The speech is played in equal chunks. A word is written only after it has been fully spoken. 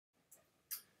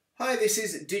Hi, this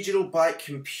is Digital Byte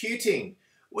Computing.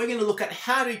 We're going to look at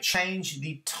how to change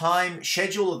the time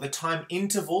schedule or the time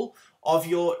interval of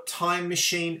your time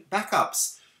machine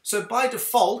backups. So by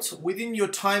default, within your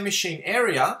time machine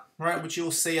area, right, which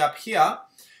you'll see up here,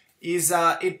 is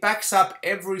it backs up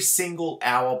every single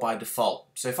hour by default.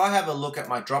 So if I have a look at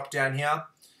my drop down here,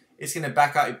 it's going to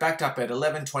back up. It backed up at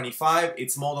 11:25.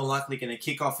 It's more than likely going to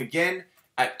kick off again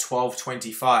at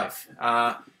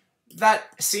 12:25.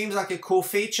 That seems like a cool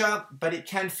feature, but it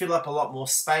can fill up a lot more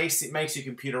space. It makes your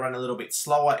computer run a little bit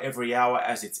slower every hour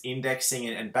as it's indexing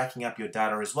and backing up your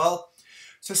data as well.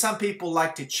 So some people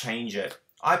like to change it.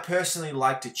 I personally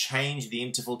like to change the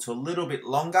interval to a little bit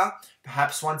longer,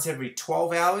 perhaps once every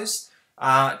 12 hours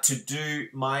to do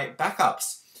my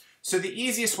backups. So the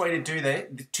easiest way to do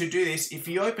this, if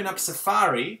you open up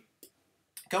Safari,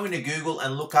 go into Google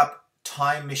and look up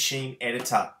Time Machine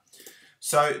Editor.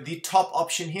 So the top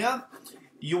option here,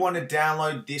 you want to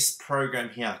download this program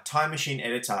here, Time Machine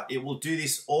Editor. It will do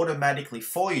this automatically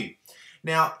for you.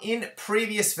 Now, in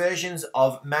previous versions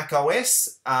of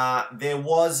macOS, there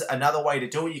was another way to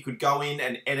do it. You could go in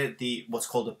and edit what's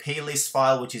called a plist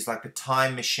file, which is like the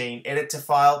Time Machine Editor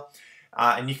file,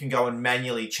 and you can go and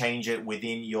manually change it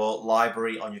within your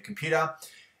library on your computer.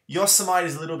 Yosemite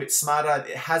is a little bit smarter.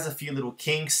 It has a few little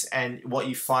kinks, and what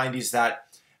you find is that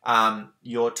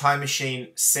your time machine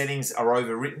settings are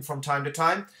overwritten from time to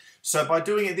time. So by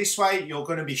doing it this way, you're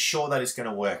going to be sure that it's going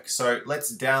to work. So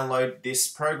let's download this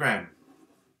program.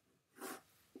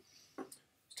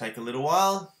 Take a little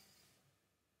while.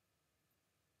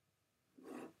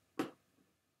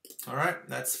 All right,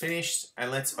 that's finished,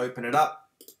 and let's open it up.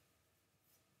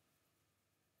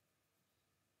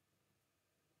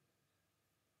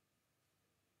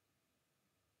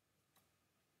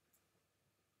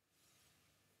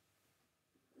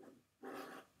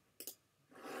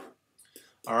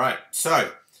 All right,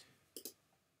 so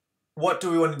what do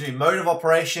we want to do? Mode of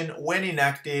operation, when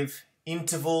inactive,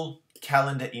 interval,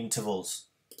 calendar intervals.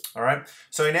 All right,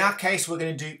 so in our case, we're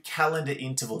going to do calendar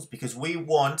intervals because we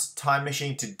want Time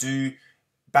Machine to do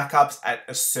backups at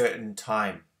a certain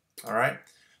time. All right,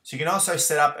 so you can also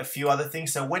set up a few other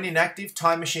things. So when inactive,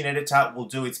 Time Machine Editor will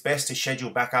do its best to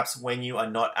schedule backups when you are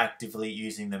not actively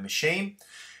using the machine.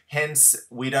 Hence,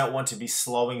 we don't want to be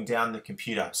slowing down the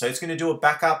computer. So it's going to do a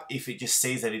backup if it just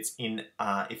sees that it's in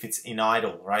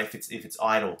idle, right? If it's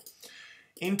idle.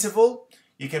 Interval,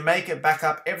 you can make it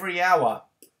backup every hour.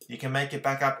 You can make it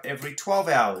back up every 12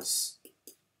 hours,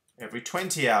 every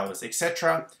 20 hours,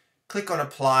 etc. Click on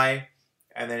apply,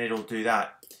 and then it'll do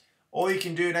that. Or you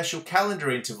can do an actual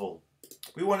calendar interval.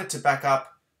 We want it to back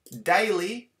up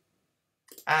daily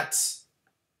at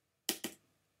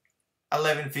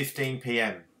 11:15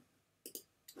 p.m.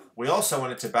 We also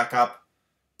want it to back up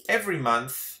every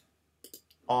month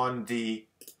on the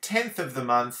 10th of the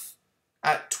month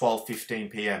at 12:15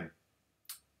 p.m.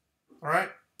 All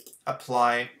right,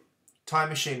 apply. Time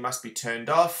machine must be turned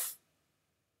off.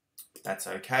 That's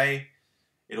okay.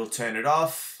 It'll turn it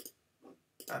off.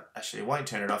 Actually, it won't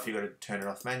turn it off. You've got to turn it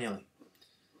off manually.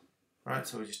 All right,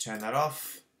 so we just turn that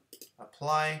off.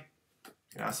 Apply. You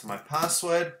can ask for my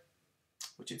password,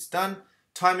 which it's done.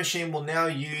 Time Machine will now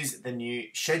use the new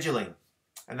scheduling,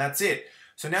 and that's it.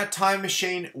 So now Time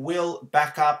Machine will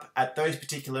back up at those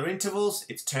particular intervals.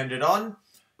 It's turned it on.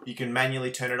 You can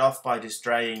manually turn it off by just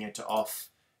dragging it to off,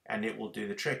 and it will do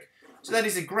the trick. So that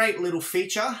is a great little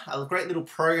feature, a great little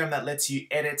program that lets you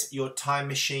edit your Time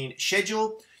Machine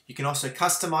schedule. You can also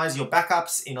customize your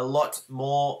backups in a lot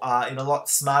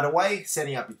smarter way,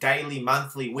 setting up daily,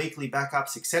 monthly, weekly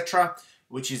backups, etc.,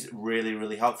 which is really,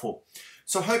 really helpful.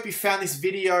 So I hope you found this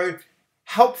video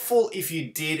helpful. If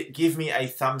you did, give me a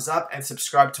thumbs up and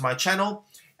subscribe to my channel.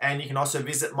 And you can also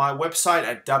visit my website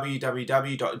at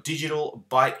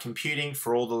www.digitalbytecomputing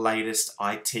for all the latest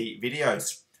IT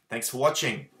videos. Thanks for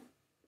watching.